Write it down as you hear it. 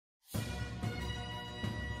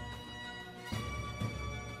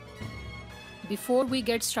Before we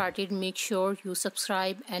get started, make sure you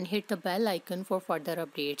subscribe and hit the bell icon for further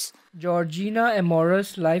updates. Georgina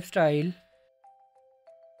Amoros lifestyle.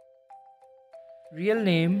 Real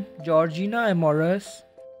name Georgina Amoros.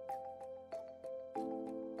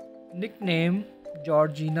 Nickname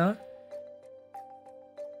Georgina.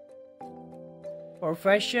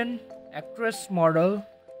 Profession actress model.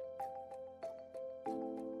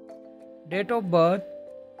 Date of birth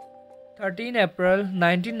 13 April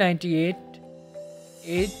 1998.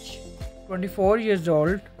 Age 24 years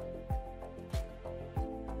old.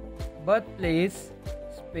 Birthplace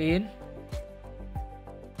Spain.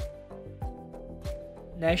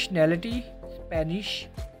 Nationality Spanish.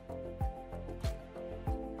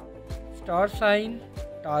 Star sign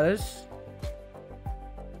Taurus.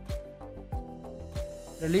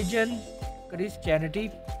 Religion Christianity.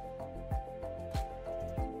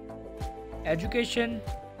 Education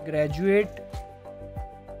graduate.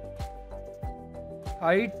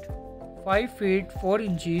 Height 5 feet 4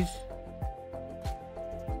 inches.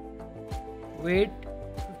 Weight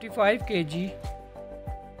 55 kg.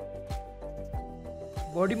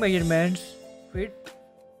 Body measurements fit.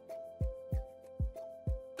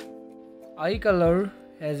 Eye color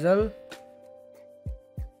hazel.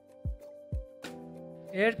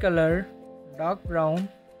 Hair color dark brown.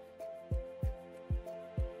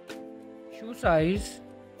 Shoe size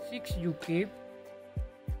 6 UK.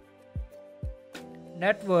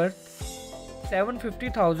 Net worth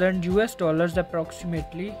 $750,000 US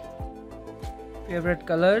approximately. Favorite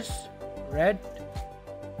colors red.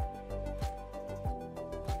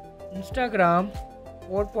 Instagram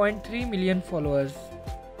 4.3 million followers.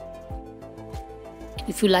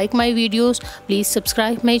 If you like my videos, please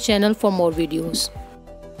subscribe my channel for more videos.